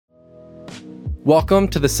Welcome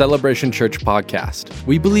to the Celebration Church podcast.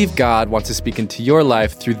 We believe God wants to speak into your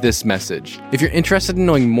life through this message. If you're interested in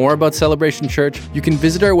knowing more about Celebration Church, you can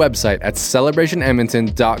visit our website at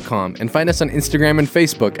celebrationedmonton.com and find us on Instagram and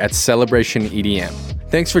Facebook at celebrationedm.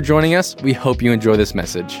 Thanks for joining us. We hope you enjoy this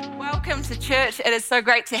message. Welcome to church. It is so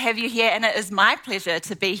great to have you here, and it is my pleasure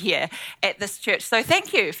to be here at this church. So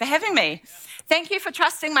thank you for having me. Thank you for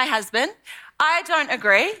trusting my husband. I don't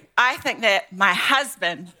agree. I think that my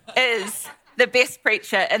husband is the best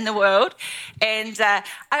preacher in the world. And I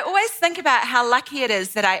always think about how lucky it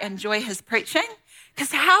is that I enjoy his preaching,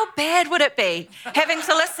 because how bad would it be having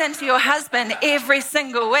to listen to your husband every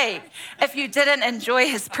single week if you didn't enjoy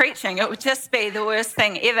his preaching? It would just be the worst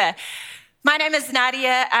thing ever. My name is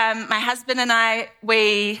Nadia. My husband and I,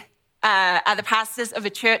 we are the pastors of a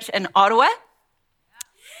church in Ottawa.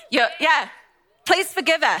 Yeah, please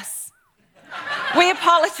forgive us. We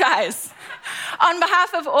apologize. On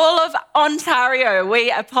behalf of all of Ontario, we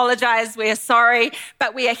apologize, we are sorry,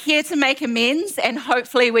 but we are here to make amends, and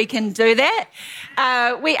hopefully we can do that.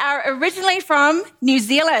 We are originally from New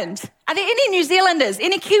Zealand. Are there any New Zealanders,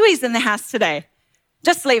 any Kiwis in the house today?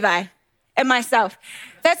 Just Levi and myself.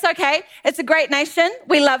 That's okay. It's a great nation.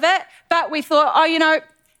 We love it. But we thought,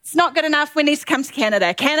 it's not good enough. We need to come to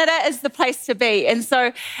Canada. Canada is the place to be. And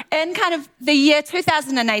so in kind of the year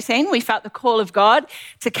 2018, we felt the call of God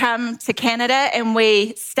to come to Canada, and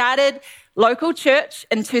we started local church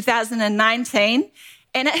in 2019,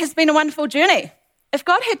 and it has been a wonderful journey. If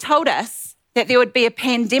God had told us that there would be a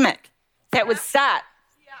pandemic that would start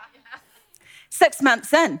 6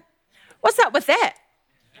 months in, what's up with that?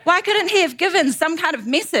 Why couldn't he have given some kind of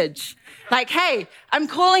message like, hey, I'm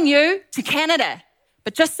calling you to Canada,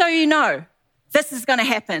 but just so you know, this is going to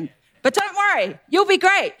happen. But don't worry, you'll be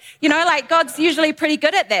great. God's usually pretty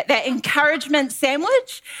good at that encouragement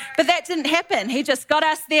sandwich, but that didn't happen. He just got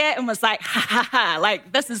us there and was like,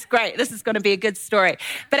 this is great. This is going to be a good story.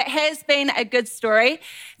 But it has been a good story.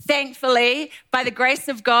 Thankfully, by the grace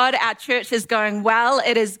of God, our church is going well.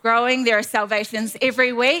 It is growing. There are salvations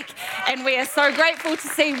every week, and we are so grateful to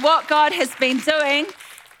see what God has been doing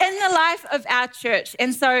in the life of our church.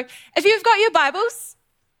 And so if you've got your Bibles,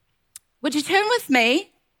 would you turn with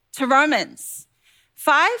me to Romans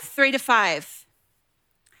 5:3-5.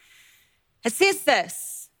 It says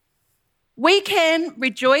this: we can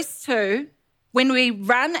rejoice too when we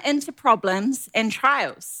run into problems and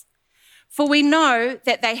trials, for we know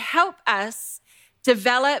that they help us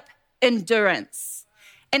develop endurance,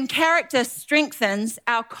 and character strengthens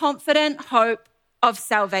our confident hope of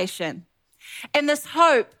salvation. And this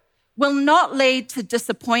hope will not lead to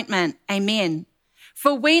disappointment. Amen.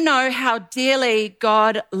 For we know how dearly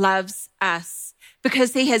God loves us,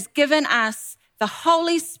 because he has given us the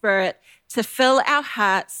Holy Spirit to fill our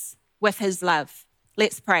hearts with his love.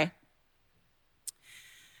 Let's pray.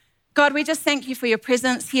 God, we just thank you for your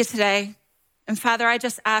presence here today. And Father, I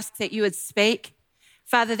just ask that you would speak.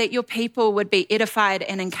 Father, that your people would be edified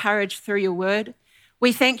and encouraged through your word.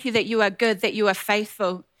 We thank you that you are good, that you are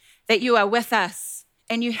faithful, that you are with us,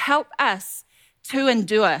 and you help us to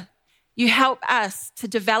endure. You help us to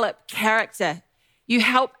develop character. You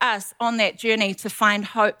help us on that journey to find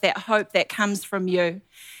hope that comes from you.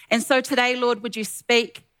 And so today, Lord, would you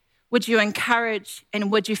speak, would you encourage,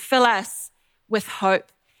 and would you fill us with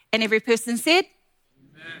hope? And every person said,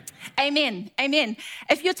 Amen. Amen.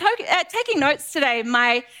 If you're taking notes today,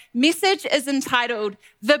 my message is entitled,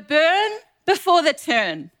 The Burn Before the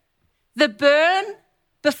Turn. The Burn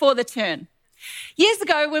Before the Turn. Years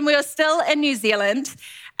ago, when we were still in New Zealand,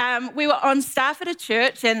 we were on staff at a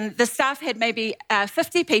church, and the staff had maybe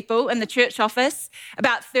 50 people in the church office.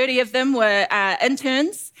 About 30 of them were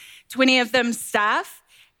interns, 20 of them staff.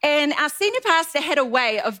 And our senior pastor had a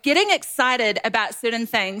way of getting excited about certain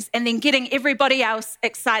things and then getting everybody else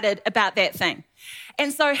excited about that thing.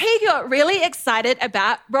 And so he got really excited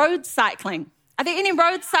about road cycling. Are there any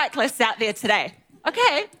road cyclists out there today?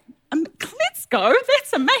 Okay, let's go.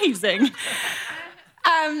 That's amazing.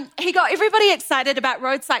 He got everybody excited about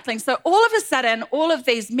road cycling. So all of a sudden, all of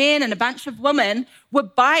these men and a bunch of women were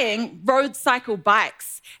buying road cycle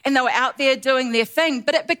bikes, and they were out there doing their thing.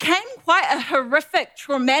 But it became quite a horrific,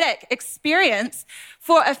 traumatic experience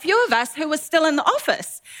for a few of us who were still in the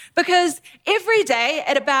office, because every day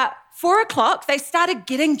at about 4:00, they started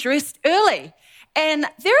getting dressed early. And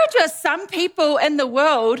there are just some people in the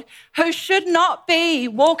world who should not be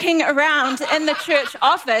walking around in the church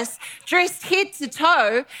office dressed head to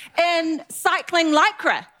toe in cycling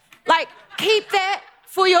lycra. Like, keep that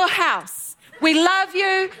for your house. We love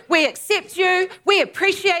you, we accept you, we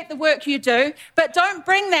appreciate the work you do, but don't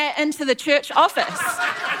bring that into the church office.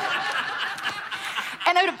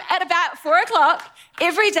 And at about 4:00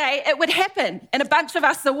 every day, it would happen. And a bunch of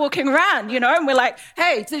us are walking around, and we're like,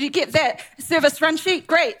 hey, did you get that service run sheet?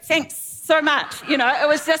 Great, thanks so much. It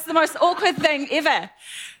was just the most awkward thing ever.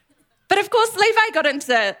 But of course, Levi got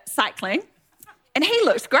into cycling, and he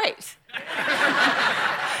looked great.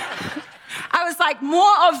 I was like,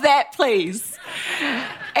 more of that, please.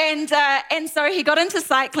 And so he got into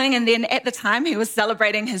cycling, and then at the time he was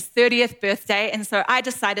celebrating his 30th birthday, and so I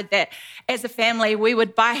decided that as a family we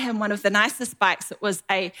would buy him one of the nicest bikes. It was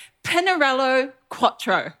a Pinarello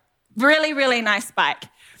Quattro, really, really nice bike.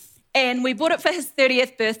 And we bought it for his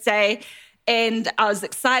 30th birthday, and I was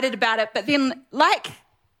excited about it. But then, like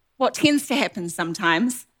what tends to happen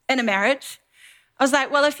sometimes in a marriage, I was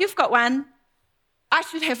like, well, if you've got one, I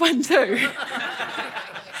should have one too.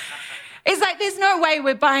 He's like, there's no way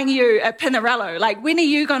we're buying you a Pinarello. Like, when are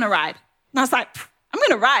you going to ride? And I was like, I'm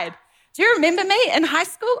going to ride. Do you remember me in high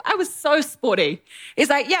school? I was so sporty. He's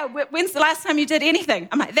like, yeah, when's the last time you did anything?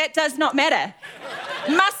 I'm like, that does not matter.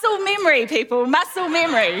 Muscle memory, people, muscle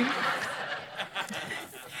memory.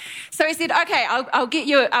 So he said, okay, I'll get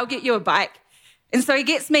you a bike. And so he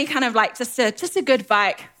gets me kind of like just a good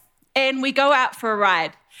bike, and we go out for a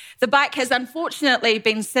ride. The bike has unfortunately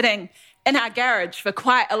been sitting in our garage for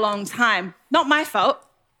quite a long time. Not my fault.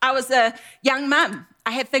 I was a young mum.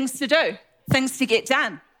 I had things to do, things to get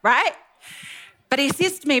done, right? But he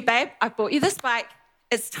says to me, babe, I bought you this bike.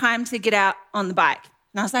 It's time to get out on the bike.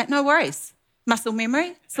 And I was like, no worries. Muscle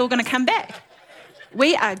memory, it's all going to come back.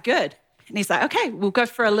 We are good. And he's like, okay, we'll go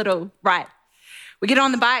for a little ride. We get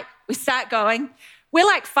on the bike. We start going. We're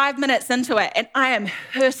like 5 minutes into it, and I am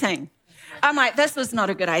hurting. I'm like, this was not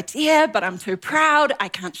a good idea, but I'm too proud. I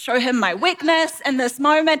can't show him my weakness in this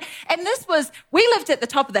moment. And we lived at the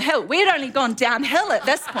top of the hill. We had only gone downhill at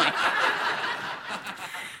this point.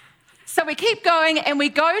 So we keep going, and we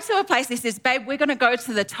go to a place. He says, babe, we're going to go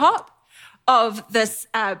to the top of this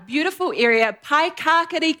beautiful area,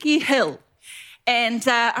 Paikakariki Hill. And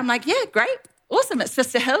I'm like, yeah, great. Awesome. It's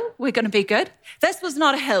just a hill. We're going to be good. This was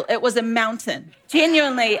not a hill. It was a mountain,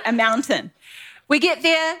 genuinely a mountain. We get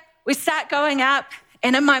there. We start going up,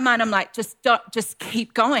 and in my mind, I'm like, just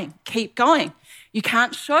keep going, keep going. You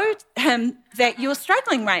can't show him that you're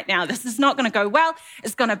struggling right now. This is not going to go well.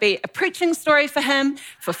 It's going to be a preaching story for him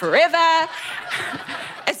for forever.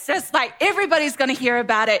 It's just like everybody's going to hear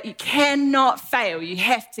about it. You cannot fail. You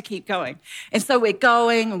have to keep going. And so we're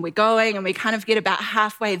going, and we kind of get about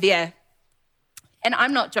halfway there. And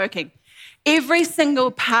I'm not joking. Every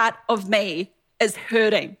single part of me is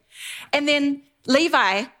hurting. And then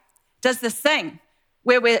Levi does this thing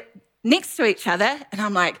where we're next to each other, and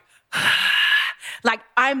I'm like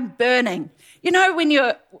I'm burning. You know, when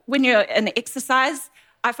you're in exercise,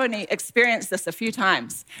 I've only experienced this a few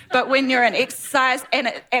times, but when you're in exercise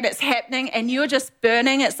and it's happening and you're just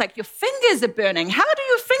burning, it's like your fingers are burning. How do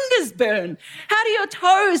your fingers burn? How do your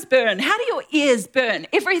toes burn? How do your ears burn?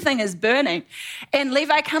 Everything is burning. And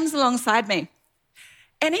Levi comes alongside me,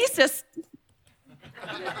 and he's just...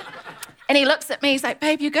 And he looks at me, he's like,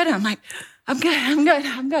 babe, you good? And I'm like, I'm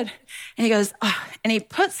good. And he goes, oh, and he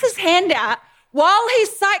puts his hand out while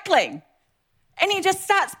he's cycling, and he just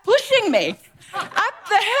starts pushing me up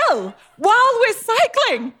the hill while we're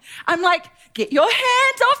cycling. I'm like, get your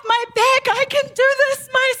hand off my back. I can do this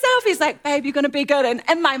myself. He's like, babe, you're going to be good. And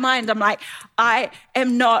in my mind, I'm like, I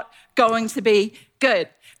am not going to be good.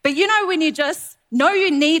 But you know when you just know you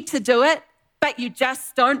need to do it, but you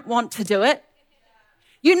just don't want to do it?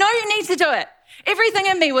 You know you need to do it. Everything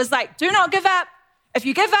in me was like, do not give up. If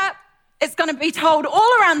you give up, it's going to be told all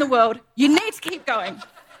around the world, you need to keep going.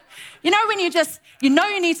 You know when you know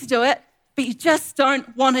you need to do it, but you just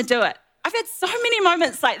don't want to do it. I've had so many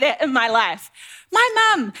moments like that in my life.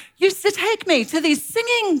 My mum used to take me to these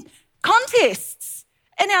singing contests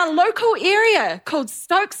in our local area called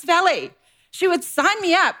Stokes Valley. She would sign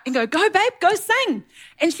me up and go babe, go sing.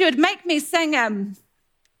 And she would make me sing,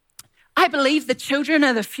 I Believe the Children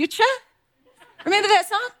are the Future. Remember that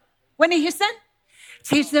song? Whitney Houston?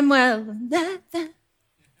 Teach them well.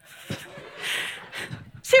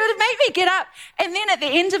 She would make me get up, and then at the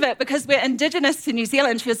end of it, because we're Indigenous to New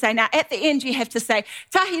Zealand, she would say, now at the end you have to say,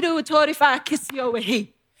 Tahiru toriwha kisio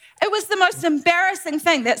wahi. It was the most embarrassing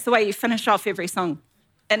thing. That's the way you finish off every song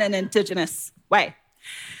in an Indigenous way.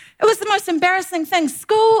 It was the most embarrassing thing.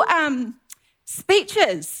 School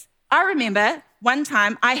speeches. I remember one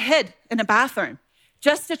time I hid in a bathroom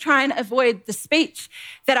just to try and avoid the speech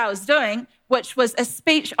that I was doing, which was a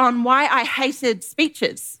speech on why I hated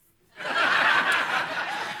speeches.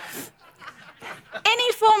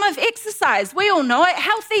 Any form of exercise, we all know it.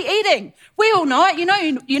 Healthy eating, we all know it. You know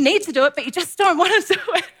you need to do it, but you just don't want to do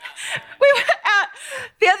it. We were out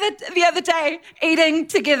the other day eating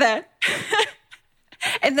together.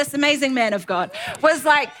 And this amazing man of God was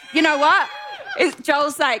like, you know what?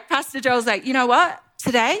 Pastor Joel's like, you know what?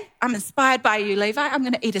 Today, I'm inspired by you, Levi. I'm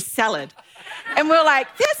going to eat a salad. And we're like,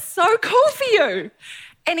 that's so cool for you.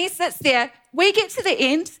 And he sits there. We get to the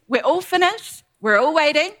end. We're all finished. We're all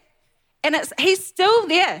waiting. And he's still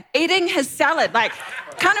there eating his salad, like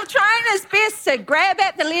kind of trying his best to grab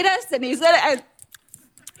at the lettuce. And he's,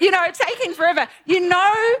 taking forever. You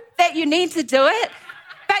know that you need to do it,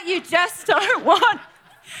 but you just don't want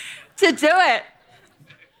to do it.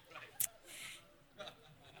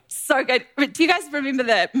 So good. Do you guys remember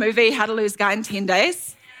the movie How to Lose a Guy in 10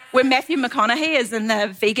 Days? Where Matthew McConaughey is in the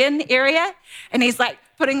vegan area and he's like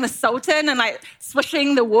putting the salt in and like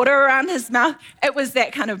swishing the water around his mouth. It was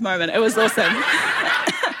that kind of moment. It was awesome.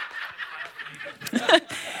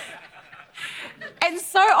 And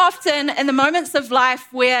so often in the moments of life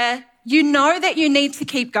where you know that you need to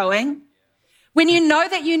keep going, when you know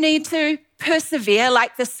that you need to persevere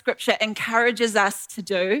like this scripture encourages us to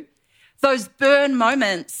do, those burn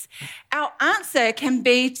moments, our answer can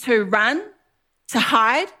be to run, to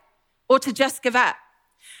hide, or to just give up.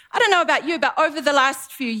 I don't know about you, but over the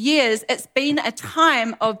last few years, it's been a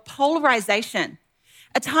time of polarization,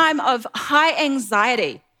 a time of high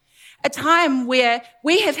anxiety, a time where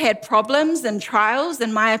we have had problems and trials,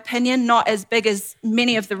 in my opinion, not as big as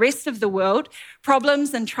many of the rest of the world,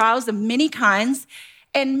 problems and trials of many kinds,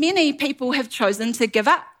 and many people have chosen to give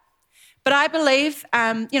up. But I believe,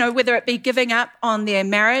 whether it be giving up on their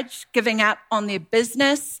marriage, giving up on their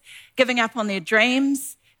business, giving up on their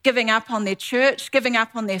dreams, giving up on their church, giving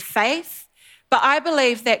up on their faith, but I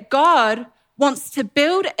believe that God wants to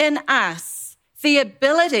build in us the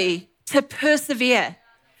ability to persevere,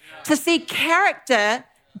 to see character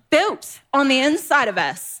built on the inside of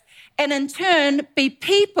us, and in turn be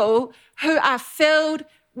people who are filled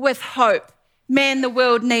with hope. Man, the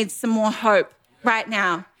world needs some more hope right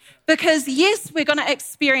now. Because yes, we're going to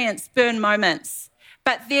experience burn moments,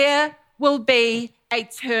 but there will be a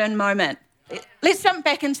turn moment. Let's jump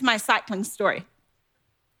back into my cycling story.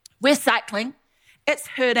 We're cycling, it's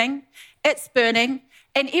hurting, it's burning,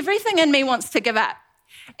 and everything in me wants to give up.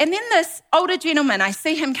 And then this older gentleman, I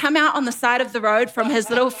see him come out on the side of the road from his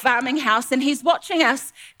little farming house, and he's watching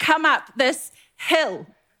us come up this hill.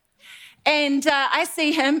 And I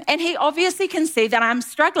see him, and he obviously can see that I'm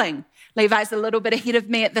struggling. Levi's a little bit ahead of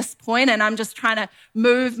me at this point, and I'm just trying to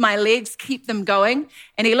move my legs, keep them going.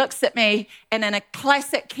 And he looks at me, and in a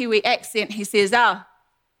classic Kiwi accent, he says, "Oh,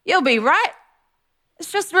 you'll be right.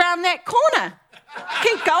 It's just around that corner.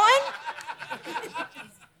 Keep going."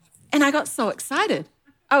 And I got so excited.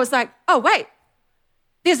 I was like, oh, wait,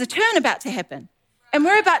 there's a turn about to happen, and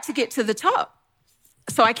we're about to get to the top.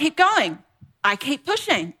 So I keep going. I keep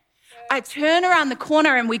pushing. I turn around the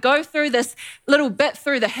corner and we go through this little bit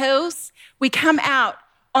through the hills. We come out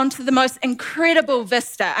onto the most incredible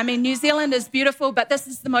vista. I mean, New Zealand is beautiful, but this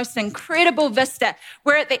is the most incredible vista.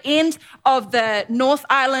 We're at the end of the North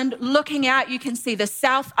Island. Looking out, you can see the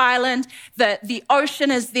South Island. The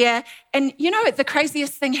ocean is there. And you know, the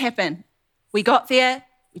craziest thing happened. We got there,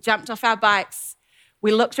 we jumped off our bikes,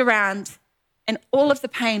 we looked around, and all of the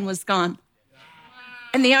pain was gone.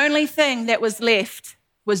 And the only thing that was left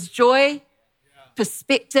was joy,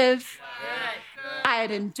 perspective. I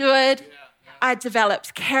had endured, I had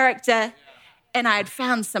developed character, and I had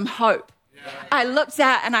found some hope. I looked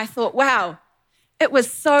out and I thought, wow, it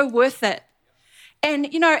was so worth it.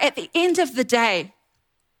 And, you know, at the end of the day,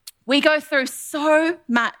 we go through so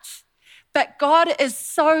much, but God is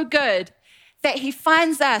so good that he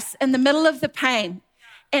finds us in the middle of the pain.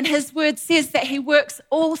 And his word says that he works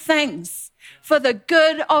all things for the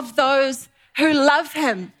good of those who love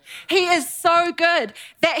him. He is so good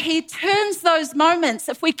that he turns those moments,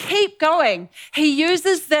 if we keep going, he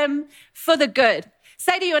uses them for the good.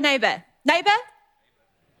 Say to your neighbor,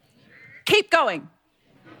 keep going.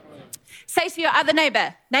 Say to your other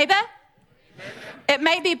neighbor, it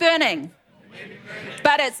may be burning,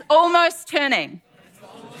 but it's almost turning.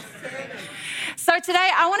 So today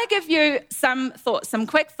I want to give you some thoughts, some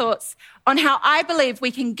quick thoughts on how I believe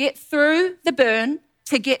we can get through the burn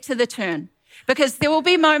to get to the turn. Because there will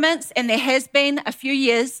be moments, and there has been a few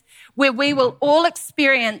years, where we will all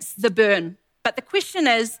experience the burn. But the question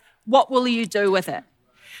is, what will you do with it?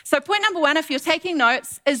 So point number one, if you're taking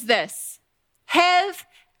notes, is this. Have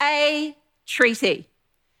a treaty.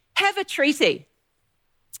 Have a treaty.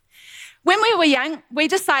 When we were young, we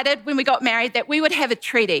decided when we got married that we would have a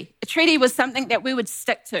treaty. A treaty was something that we would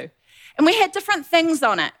stick to. And we had different things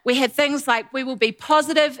on it. We had things like we will be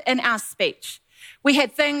positive in our speech. We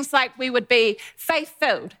had things like we would be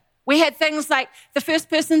faith-filled. We had things like the first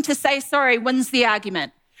person to say sorry wins the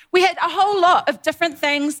argument. We had a whole lot of different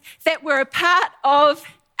things that were a part of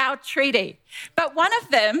our treaty. But one of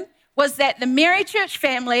them was that the Mary Church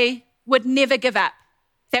family would never give up,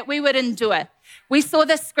 that we would endure. We saw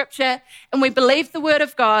this scripture and we believed the word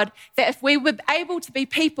of God, that if we were able to be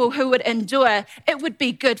people who would endure, it would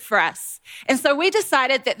be good for us. And so we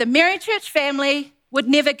decided that the Mary Church family would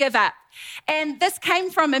never give up. And this came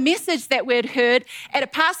from a message that we'd heard at a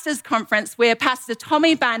pastor's conference where Pastor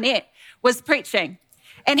Tommy Barnett was preaching.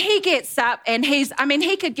 And he gets up and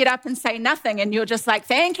he could get up and say nothing and you're just like,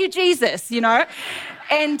 thank you, Jesus, you know.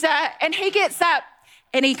 And he gets up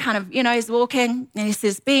and he kind of, he's walking and he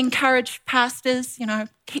says, be encouraged, pastors,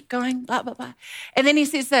 keep going, blah, blah, blah. And then he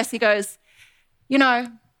says this, he goes,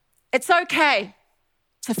 it's okay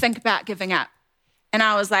to think about giving up. And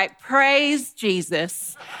I was like, praise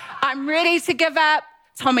Jesus. I'm ready to give up.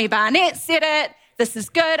 Tommy Barnett said it. This is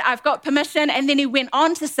good. I've got permission. And then he went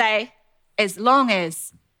on to say, as long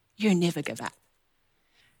as you never give up.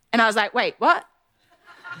 And I was like, wait, what?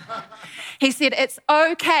 He said, it's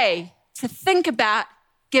okay to think about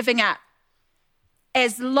giving up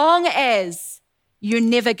as long as you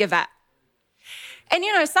never give up. And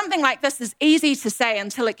something like this is easy to say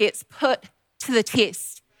until it gets put to the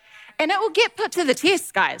test. And it will get put to the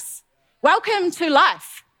test, guys. Welcome to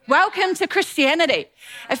life. Welcome to Christianity.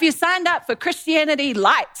 If you signed up for Christianity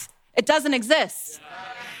Light, it doesn't exist.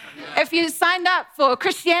 If you signed up for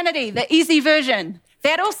Christianity, the easy version,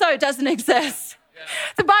 that also doesn't exist.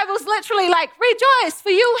 The Bible's literally like, rejoice, for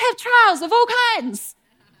you have trials of all kinds.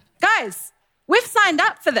 Guys, we've signed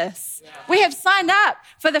up for this. We have signed up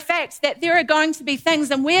for the fact that there are going to be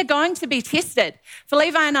things and we're going to be tested. For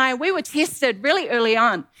Levi and I, we were tested really early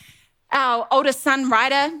on. Our oldest son,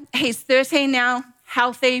 Ryder, he's 13 now,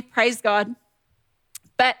 healthy, praise God.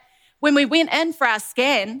 But when we went in for our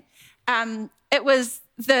scan, it was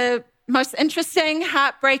the most interesting,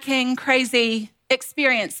 heartbreaking, crazy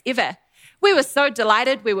experience ever. We were so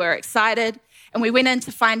delighted, we were excited, and we went in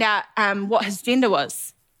to find out what his gender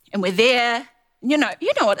was. And we're there. You know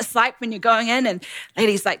what it's like when you're going in and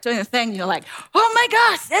ladies like doing the thing, and you're like, oh my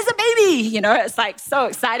gosh, there's a baby. It's like so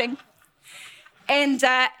exciting. And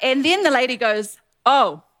then the lady goes,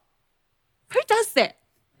 oh, who does that?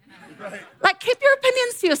 Like, keep your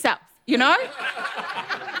opinions to yourself,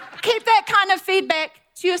 Keep that kind of feedback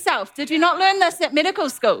to yourself. Did you not learn this at medical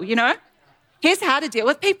school, Here's how to deal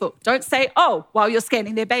with people. Don't say, oh, while you're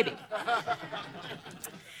scanning their baby.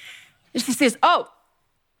 And she says, oh.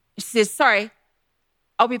 She says, sorry,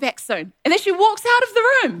 I'll be back soon. And then she walks out of the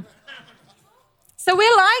room. So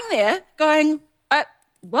we're lying there going,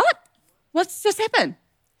 what? What's just happened?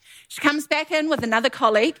 She comes back in with another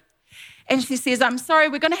colleague and she says, I'm sorry,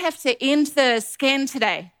 we're going to have to end the scan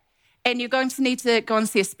today and you're going to need to go and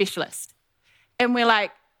see a specialist. And we're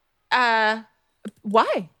like,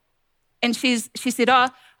 why? And she said, oh,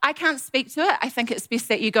 I can't speak to it. I think it's best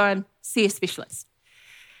that you go and see a specialist.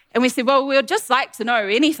 And we said, well, we'd just like to know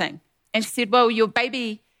anything. And she said, well, your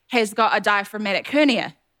baby has got a diaphragmatic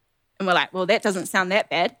hernia. And we're like, well, that doesn't sound that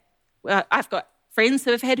bad. Well, I've got friends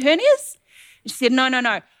who have had hernias. And she said,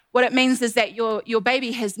 no. What it means is that your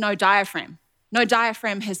baby has no diaphragm. No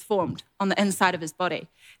diaphragm has formed on the inside of his body.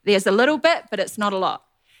 There's a little bit, but it's not a lot.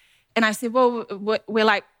 And I said, well, we're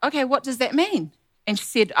like, okay, what does that mean? And she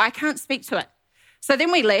said, I can't speak to it. So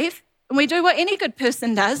then we leave and we do what any good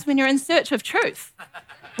person does when you're in search of truth.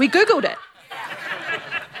 We Googled it.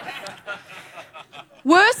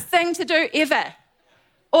 Worst thing to do ever.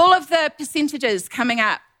 All of the percentages coming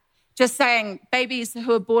up, just saying babies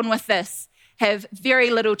who are born with this have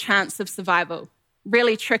very little chance of survival.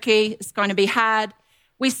 Really tricky. It's going to be hard.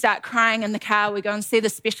 We start crying in the car. We go and see the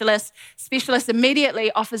specialist. Specialist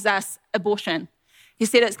immediately offers us abortion. He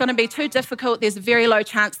said it's going to be too difficult. There's a very low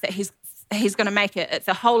chance that he's going to make it.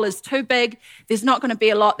 The hole is too big. There's not going to be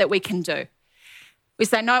a lot that we can do. We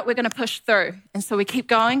say, no, we're going to push through. And so we keep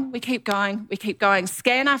going,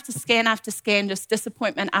 scan after scan after scan, just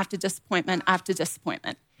disappointment after disappointment after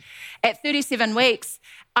disappointment. At 37 weeks,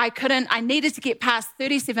 I needed to get past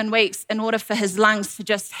 37 weeks in order for his lungs to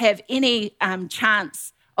just have any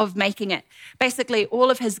chance of making it. Basically, all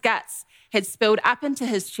of his guts had spilled up into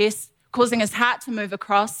his chest, causing his heart to move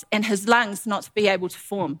across and his lungs not to be able to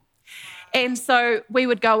form. And so we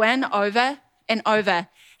would go in over and over.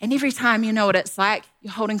 And every time, you know what it's like.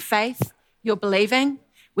 You're holding faith. You're believing.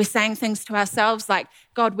 We're saying things to ourselves like,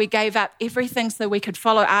 God, we gave up everything so we could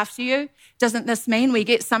follow after you. Doesn't this mean we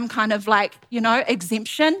get some kind of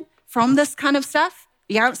exemption from this kind of stuff?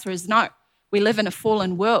 The answer is no. We live in a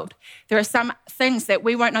fallen world. There are some things that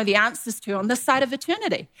we won't know the answers to on this side of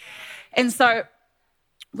eternity. And so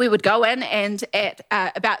we would go in, and at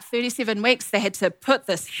about 37 weeks, they had to put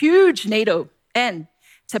this huge needle in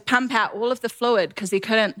to pump out all of the fluid because he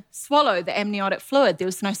couldn't swallow the amniotic fluid. There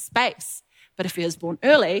was no space. But if he was born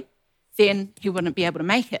early, then he wouldn't be able to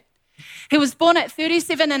make it. He was born at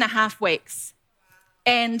 37 and a half weeks.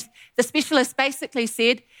 And the specialist basically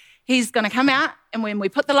said, he's going to come out, and when we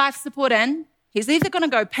put the life support in, he's either going to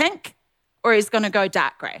go pink or he's going to go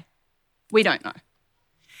dark grey. We don't know.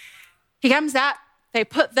 He comes out, they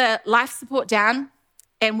put the life support down,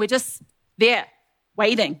 and we're just there,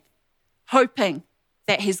 waiting, hoping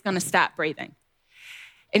that he's going to start breathing.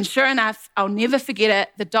 And sure enough, I'll never forget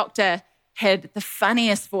it, the doctor had the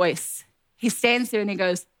funniest voice. He stands there and he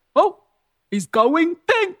goes, "Oh, he's going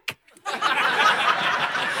pink."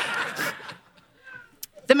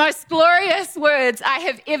 The most glorious words I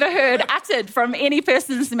have ever heard uttered from any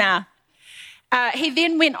person's mouth. He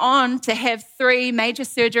then went on to have 3 major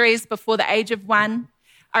surgeries before the age of 1.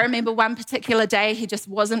 I remember one particular day he just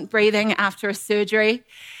wasn't breathing after a surgery,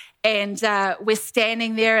 and we're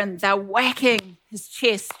standing there and they're whacking his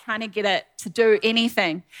chest, trying to get it to do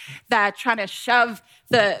anything. They're trying to shove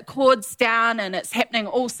the cords down, and it's happening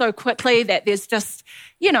all so quickly that there's just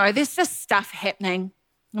stuff happening.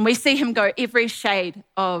 And we see him go every shade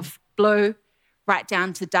of blue right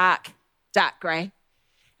down to dark grey.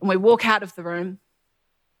 And we walk out of the room,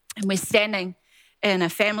 and we're standing in a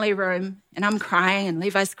family room, and I'm crying and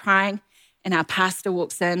Levi's crying, and our pastor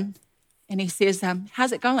walks in and he says,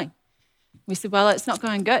 "How's it going?" We said, "Well, it's not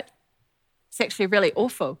going good. It's actually really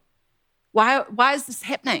awful. Why is this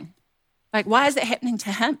happening? Like, why is it happening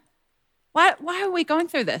to him? Why are we going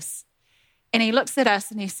through this?" And he looks at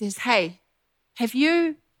us and he says, "Hey, have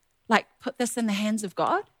you put this in the hands of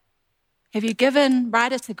God? Have you given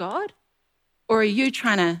Ryder to God? Or are you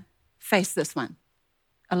trying to face this one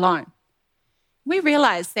alone?" We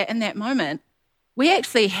realized that in that moment, we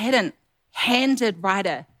actually hadn't handed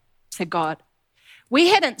Ryder to God. We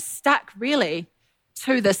hadn't stuck really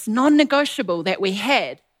to this non-negotiable that we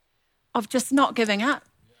had of just not giving up,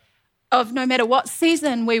 of no matter what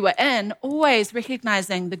season we were in, always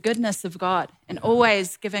recognizing the goodness of God and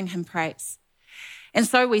always giving him praise. And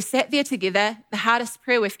so we sat there together, the hardest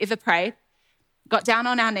prayer we've ever prayed, got down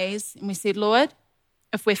on our knees, and we said, "Lord,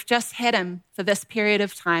 if we've just had him for this period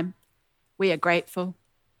of time, we are grateful.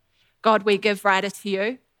 God, we give Ryder to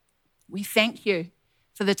you. We thank you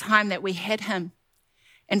for the time that we had him.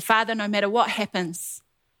 And Father, no matter what happens,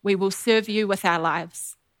 we will serve you with our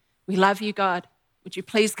lives. We love you, God. Would you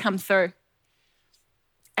please come through?"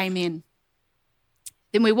 Amen.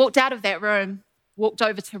 Then we walked out of that room, walked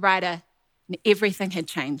over to Ryder, and everything had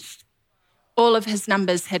changed. All of his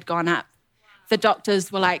numbers had gone up. The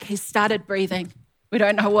doctors were like, "He started breathing. We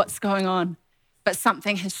don't know what's going on, but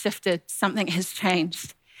something has shifted, something has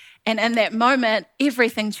changed." And in that moment,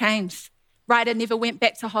 everything changed. Ryder never went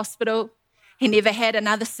back to hospital. He never had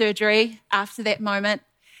another surgery after that moment.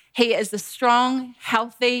 He is a strong,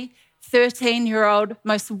 healthy, 13-year-old,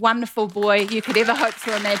 most wonderful boy you could ever hope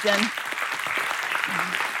to imagine.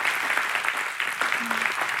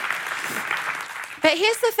 But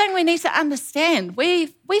here's the thing we need to understand. We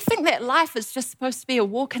think that life is just supposed to be a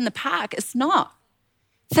walk in the park. It's not.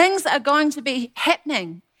 Things are going to be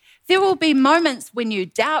happening. There will be moments when you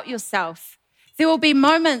doubt yourself. There will be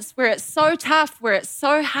moments where it's so tough, where it's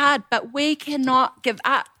so hard, but we cannot give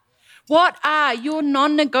up. What are your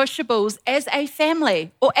non-negotiables as a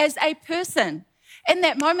family or as a person? In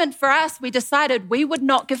that moment for us, we decided we would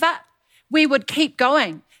not give up. We would keep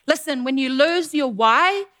going. Listen, when you lose your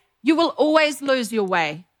why, you will always lose your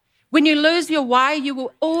way. When you lose your why, you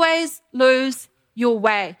will always lose your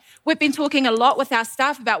way. We've been talking a lot with our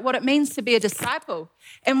staff about what it means to be a disciple.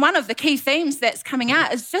 And one of the key themes that's coming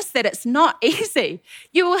out is just that it's not easy.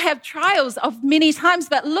 You will have trials of many times,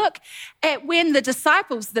 but look at when the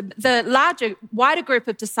disciples, the larger, wider group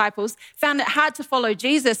of disciples, found it hard to follow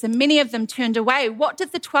Jesus, and many of them turned away. What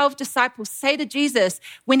did the 12 disciples say to Jesus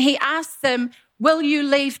when he asked them, "Will you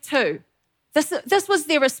leave too?" This was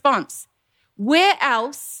their response. "Where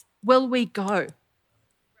else will we go?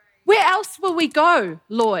 Where else will we go,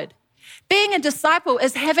 Lord?" Being a disciple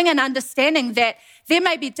is having an understanding that there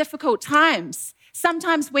may be difficult times.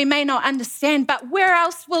 Sometimes we may not understand, but where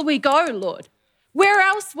else will we go, Lord? Where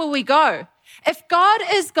else will we go? If God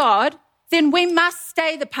is God, then we must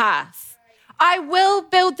stay the path. I will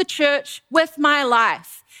build the church with my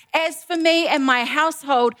life. As for me and my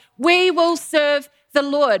household, we will serve the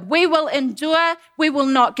Lord. We will endure. We will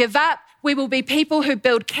not give up. We will be people who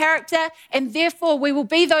build character, and therefore we will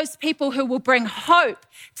be those people who will bring hope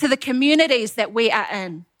to the communities that we are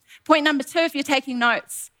in. Point number 2, if you're taking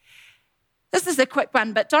notes. This is a quick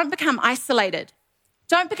one, but don't become isolated.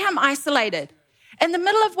 Don't become isolated. In the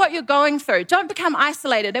middle of what you're going through, don't become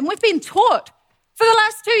isolated. And we've been taught for the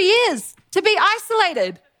last 2 years to be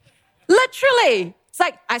isolated. Literally. It's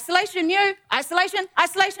like isolation, you, isolation,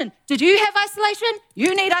 isolation. Did you have isolation?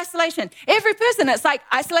 You need isolation. Every person, it's like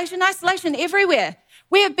isolation, isolation everywhere.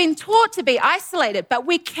 We have been taught to be isolated, but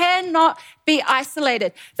we cannot be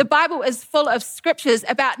isolated. The Bible is full of scriptures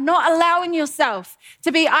about not allowing yourself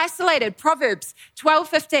to be isolated. Proverbs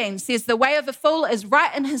 12:15 says, the way of a fool is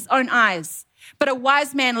right in his own eyes, but a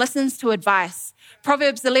wise man listens to advice.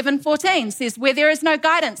 Proverbs 11:14 says, where there is no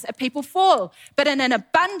guidance, a people fall, but in an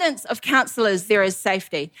abundance of counselors, there is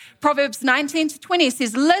safety. Proverbs 19-20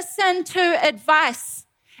 says, listen to advice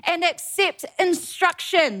and accept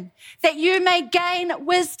instruction that you may gain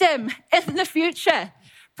wisdom in the future.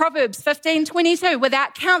 Proverbs 15:22,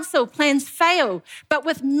 without counsel, plans fail, but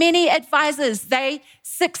with many advisors, they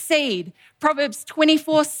succeed. Proverbs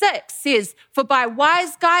 24:6 says, for by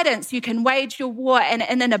wise guidance you can wage your war, and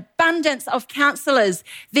in an abundance of counselors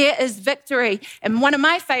there is victory. And one of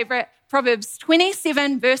my favorite, Proverbs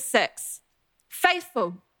 27:6,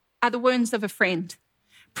 faithful are the wounds of a friend,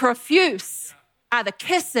 profuse are the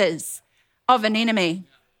kisses of an enemy.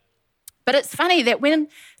 But it's funny that when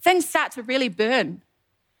things start to really burn,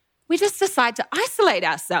 we just decide to isolate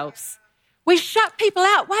ourselves. We shut people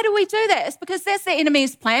out. Why do we do that? It's because that's the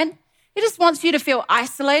enemy's plan. He just wants you to feel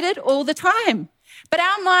isolated all the time. But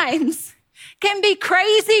our minds can be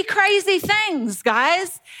crazy, crazy things,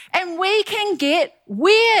 guys. And we can get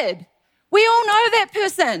weird. We all know that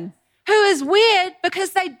person who is weird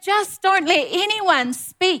because they just don't let anyone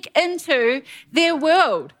speak into their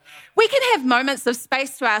world. We can have moments of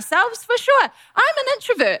space to ourselves, for sure. I'm an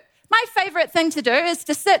introvert. My favorite thing to do is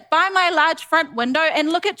to sit by my large front window and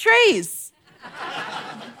look at trees.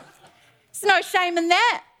 There's no shame in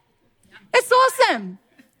that. It's awesome.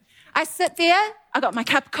 I sit there, I got my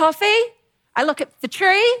cup of coffee, I look at the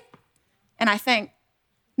tree, and I think,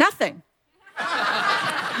 nothing.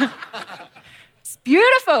 It's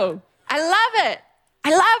beautiful. I love it.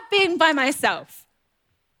 I love being by myself.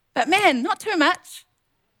 But man, not too much.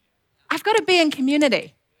 I've got to be in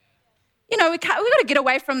community. You know, we've got to get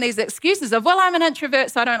away from these excuses of, well, I'm an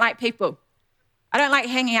introvert, so I don't like people. I don't like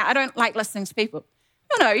hanging out. I don't like listening to people.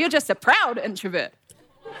 No, you're just a proud introvert.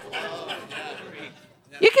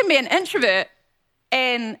 You can be an introvert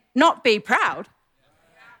and not be proud.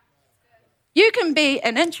 You can be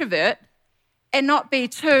an introvert and not be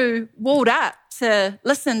too walled up to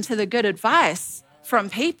listen to the good advice from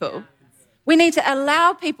people. We need to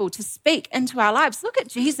allow people to speak into our lives. Look at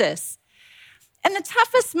Jesus. In the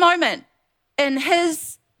toughest moment in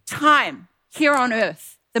his time here on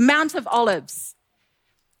earth, the Mount of Olives,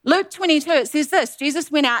 Luke 22, it says this, Jesus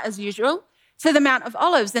went out as usual to the Mount of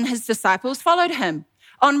Olives and his disciples followed him.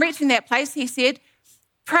 On reaching that place, he said,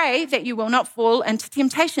 pray that you will not fall into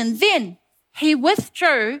temptation. Then he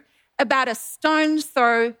withdrew about a stone's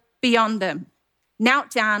throw beyond them, knelt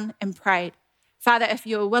down and prayed, Father, if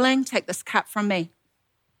you are willing, take this cup from me.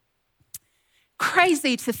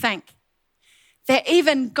 Crazy to think that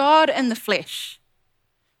even God in the flesh,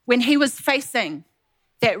 when he was facing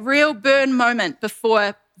that real burn moment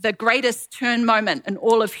before the greatest turn moment in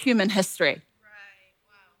all of human history,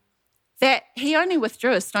 that he only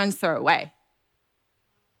withdrew a stone's throw away.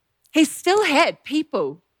 He still had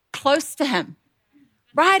people close to him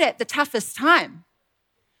right at the toughest time.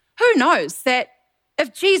 Who knows that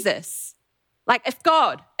if Jesus, if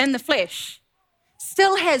God in the flesh,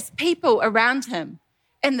 still has people around him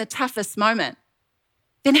in the toughest moment,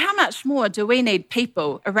 then how much more do we need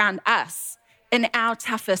people around us in our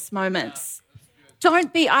toughest moments?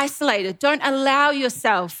 Don't be isolated. Don't allow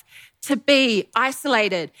yourself to be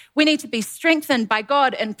isolated. We need to be strengthened by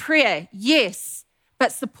God in prayer, yes,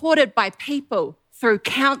 but supported by people through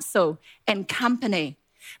counsel and company.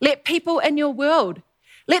 Let people in your world,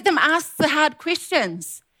 let them ask the hard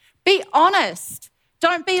questions. Be honest.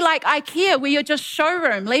 Don't be like IKEA where you're just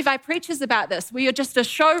showroom. Levi preaches about this, where you're just a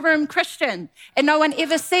showroom Christian and no one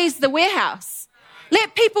ever sees the warehouse.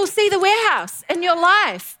 Let people see the warehouse in your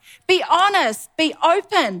life. Be honest, be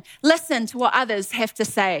open, listen to what others have to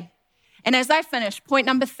say. And as I finish, point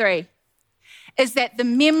number 3 is that the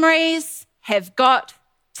memories have got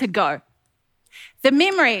to go. The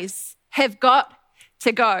memories have got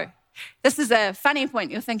to go. This is a funny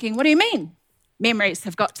point. You're thinking, what do you mean? Memories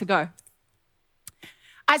have got to go.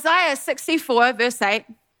 Isaiah 64 verse 8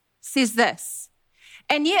 says this,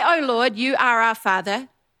 and yet, O Lord, you are our Father.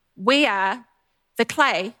 We are the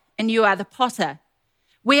clay and you are the potter.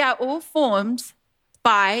 We are all formed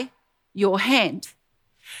by your hand.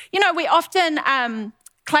 You know, we often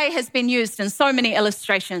Clay has been used in so many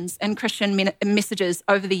illustrations in Christian messages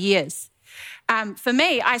over the years. For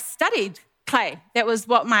me, I studied clay. That was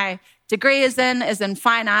what my degree is in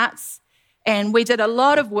fine arts. And we did a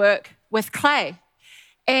lot of work with clay.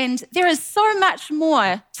 And there is so much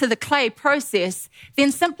more to the clay process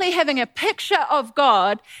than simply having a picture of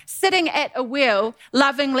God sitting at a wheel,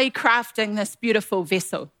 lovingly crafting this beautiful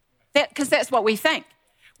vessel. Because that's what we think.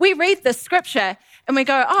 We read the scripture and we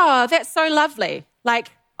go, oh, that's so lovely.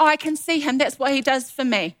 Like, oh, I can see him. That's what he does for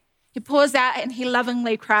me. He pours out and he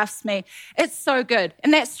lovingly crafts me. It's so good.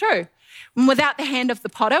 And that's true. And without the hand of the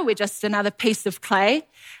potter, we're just another piece of clay.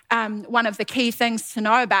 One of the key things to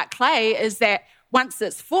know about clay is that once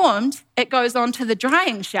it's formed, it goes onto the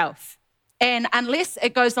drying shelf. And unless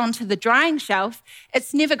it goes onto the drying shelf,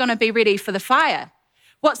 it's never going to be ready for the fire.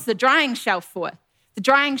 What's the drying shelf for? The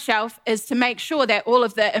drying shelf is to make sure that all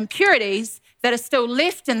of the impurities that are still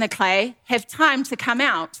left in the clay have time to come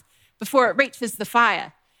out before it reaches the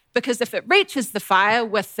fire. Because if it reaches the fire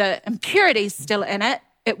with the impurities still in it,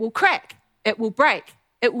 it will crack, it will break,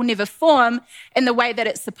 it will never form in the way that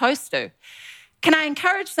it's supposed to. Can I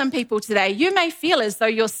encourage some people today? You may feel as though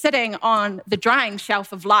you're sitting on the drying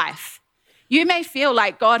shelf of life. You may feel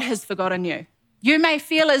like God has forgotten you. You may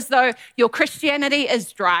feel as though your Christianity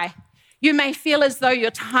is dry. You may feel as though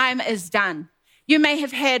your time is done. You may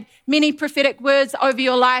have had many prophetic words over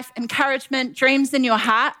your life, encouragement, dreams in your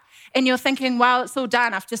heart, and you're thinking, well, it's all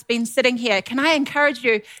done. I've just been sitting here. Can I encourage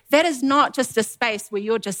you? That is not just a space where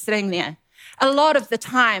you're just sitting there. A lot of the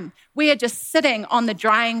time, we are just sitting on the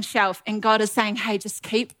drying shelf, and God is saying, hey, just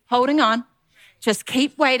keep holding on. Just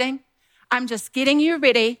keep waiting. I'm just getting you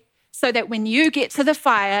ready so that when you get to the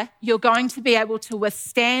fire, you're going to be able to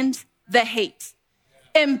withstand the heat.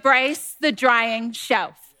 Embrace the drying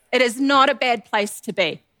shelf. It is not a bad place to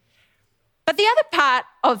be. But the other part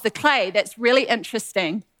of the clay that's really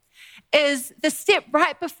interesting is the step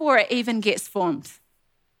right before it even gets formed.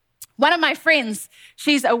 One of my friends,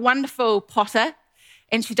 she's a wonderful potter,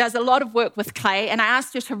 and she does a lot of work with clay, and I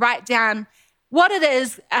asked her to write down what it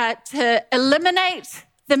is to eliminate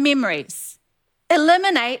the memories.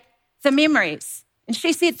 Eliminate the memories. And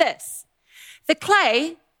she said this: the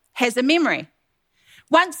clay has a memory.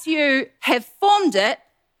 Once you have formed it,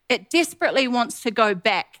 it desperately wants to go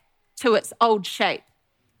back to its old shape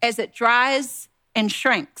as it dries and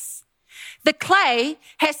shrinks. The clay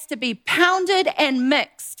has to be pounded and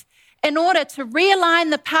mixed in order to realign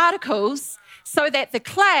the particles so that the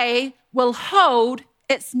clay will hold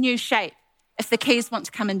its new shape. If the keys want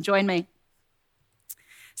to come and join me.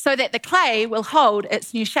 So that the clay will hold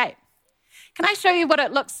its new shape. Can I show you what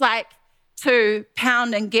it looks like to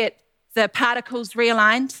pound and get the particles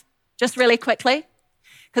realigned just really quickly?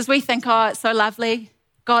 Because we think, oh, it's so lovely.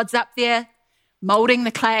 God's up there molding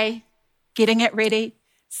the clay, getting it ready.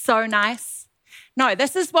 So nice. No,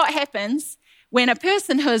 this is what happens when a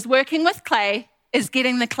person who is working with clay is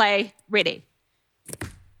getting the clay ready.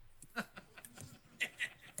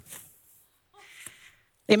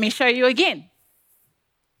 Let me show you again.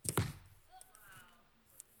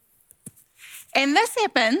 And this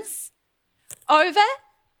happens over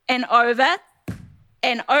and over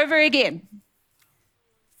and over again.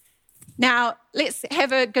 Now, let's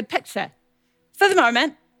have a good picture. For the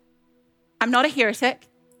moment, I'm not a heretic,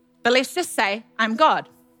 but let's just say I'm God.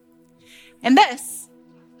 And this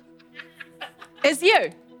is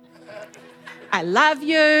you. I love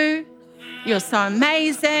you. You're so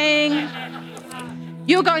amazing.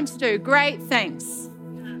 You're going to do great things.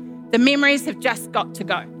 The memories have just got to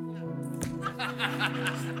go.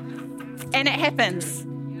 And it happens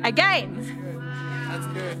again. That's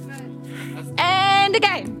good. And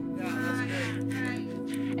again.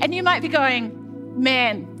 And you might be going,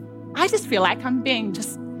 man, I just feel like I'm being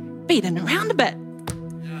just beaten around a bit.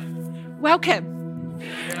 Welcome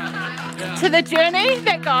to the journey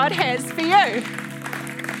that God has for you.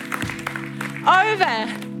 Over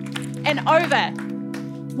and over.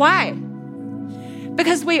 Why?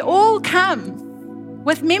 Because we all come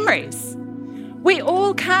with memories. We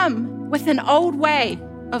all come with an old way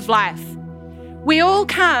of life. We all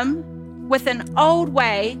come with an old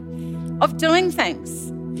way of doing things.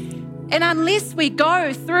 And unless we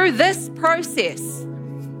go through this process,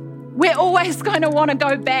 we're always going to want to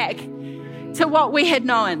go back to what we had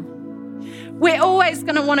known. We're always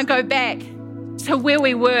going to want to go back to where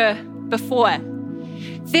we were before.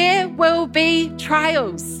 There will be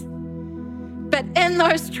trials, but in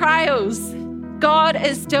those trials, God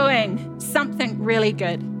is doing something really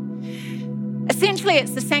good. Essentially,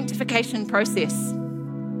 it's the sanctification process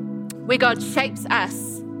where God shapes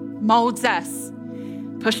us, molds us,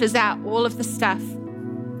 pushes out all of the stuff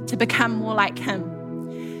to become more like Him.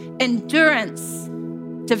 Endurance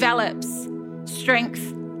develops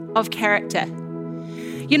strength of character.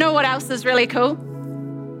 You know what else is really cool?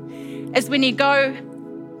 Is when you go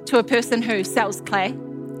to a person who sells clay,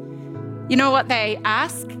 you know what they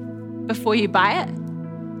ask before you buy it?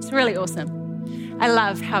 It's really awesome. I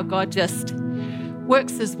love how God just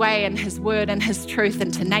works his way and his word and his truth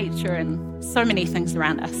into nature and so many things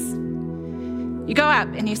around us. You go up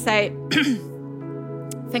and you say,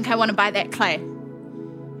 I think I want to buy that clay.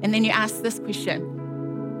 And then you ask this question: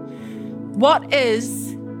 what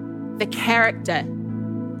is the character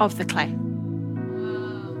of the clay?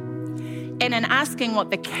 And in asking what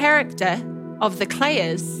the character of the clay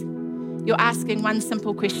is, you're asking one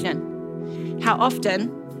simple question: how often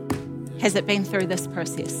has it been through this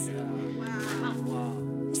process?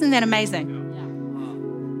 Isn't that amazing?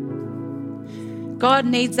 God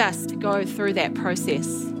needs us to go through that process.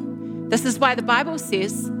 This is why the Bible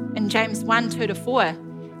says in James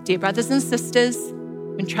 1:2-4, dear brothers and sisters,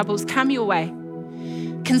 when troubles come your way,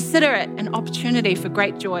 consider it an opportunity for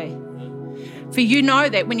great joy. For you know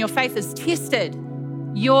that when your faith is tested,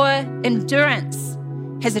 your endurance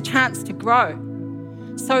has a chance to grow.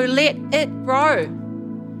 So let it grow.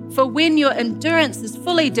 For when your endurance is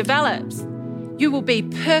fully developed, you will be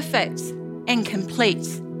perfect and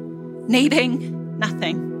complete, needing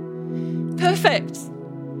nothing. Perfect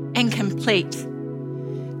and complete.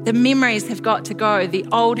 The memories have got to go. The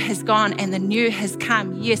old has gone and the new has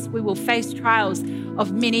come. Yes, we will face trials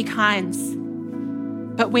of many kinds,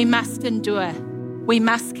 but we must endure. We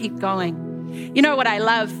must keep going. You know what I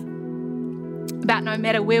love about no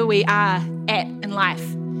matter where we are at in life?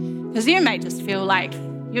 Because you may just feel like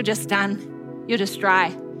you're just done. You're just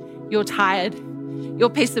dry. You're tired. Your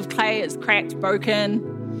piece of clay is cracked, broken,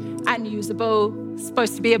 unusable.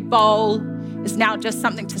 Supposed to be a bowl is now just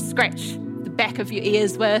something to scratch the back of your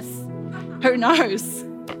ears with. Who knows?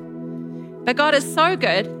 But God is so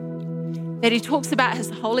good that he talks about his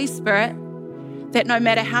Holy Spirit, that no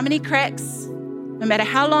matter how many cracks, no matter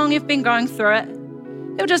how long you've been going through it,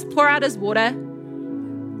 he'll just pour out his water,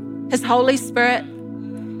 his Holy Spirit.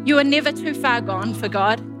 You are never too far gone for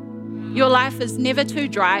God. Your life is never too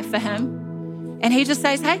dry for him. And he just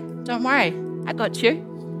says, hey, don't worry, I got you.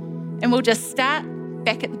 And we'll just start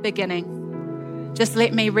back at the beginning. Just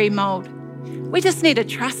let me remold. We just need to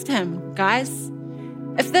trust him, guys.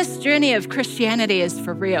 If this journey of Christianity is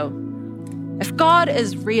for real, if God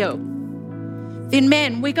is real, then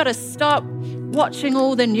man, we got to stop watching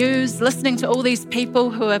all the news, listening to all these people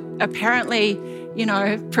who are apparently,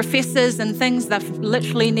 professors and things they've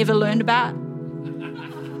literally never learned about.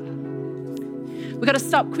 We've got to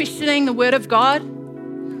stop questioning the word of God.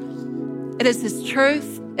 It is his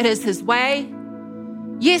truth. It is his way.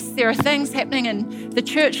 Yes, there are things happening in the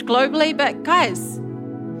church globally, but guys,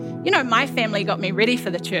 my family got me ready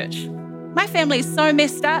for the church. My family's so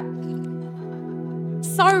messed up,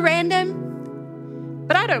 so random,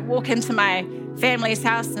 but I don't walk into my family's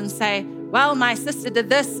house and say, well, my sister did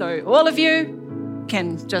this, so all of you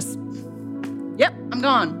can just, yep, I'm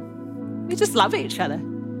gone. We just love each other.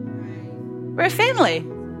 We're a family.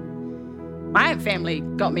 My family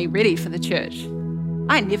got me ready for the church.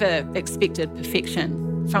 I never expected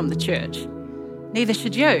perfection from the church. Neither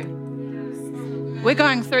should you. We're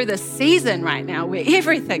going through this season right now where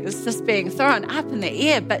everything is just being thrown up in the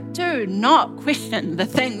air, but do not question the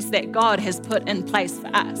things that God has put in place for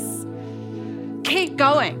us. Keep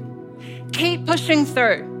going. Keep pushing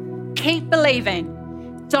through. Keep believing.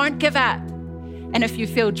 Don't give up. And if you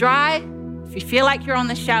feel dry, if you feel like you're on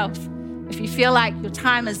the shelf, if you feel like your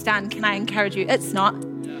time is done, can I encourage you? It's not.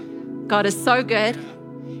 God is so good,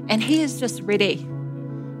 and he is just ready,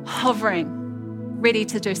 hovering, ready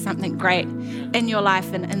to do something great in your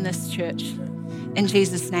life and in this church. In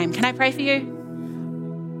Jesus' name. Can I pray for you?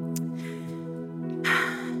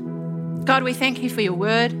 God, we thank you for your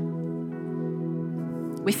word.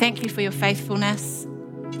 We thank you for your faithfulness.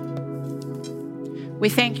 We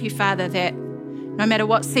thank you, Father, that no matter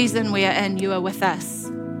what season we are in, you are with us.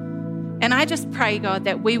 And I just pray, God,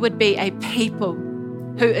 that we would be a people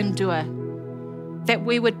who endure, that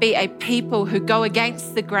we would be a people who go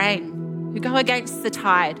against the grain, who go against the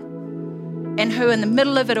tide, and who in the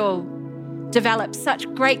middle of it all develop such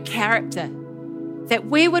great character, that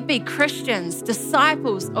we would be Christians,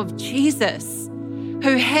 disciples of Jesus,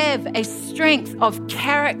 who have a strength of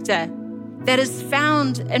character that is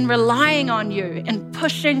found in relying on you and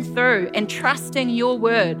pushing through and trusting your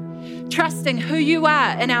word, trusting who you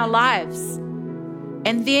are in our lives,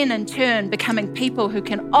 and then in turn becoming people who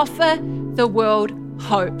can offer the world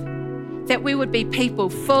hope, that we would be people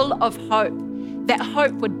full of hope, that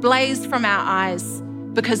hope would blaze from our eyes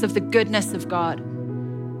because of the goodness of God.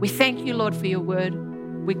 We thank you, Lord, for your word.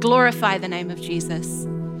 We glorify the name of Jesus.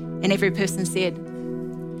 And every person said,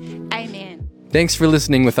 Amen. Thanks for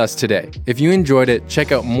listening with us today. If you enjoyed it,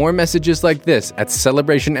 check out more messages like this at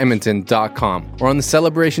celebrationedmonton.com or on the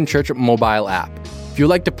Celebration Church mobile app. If you'd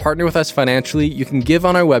like to partner with us financially, you can give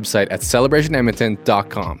on our website at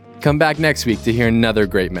celebrationedmonton.com. Come back next week to hear another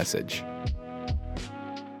great message.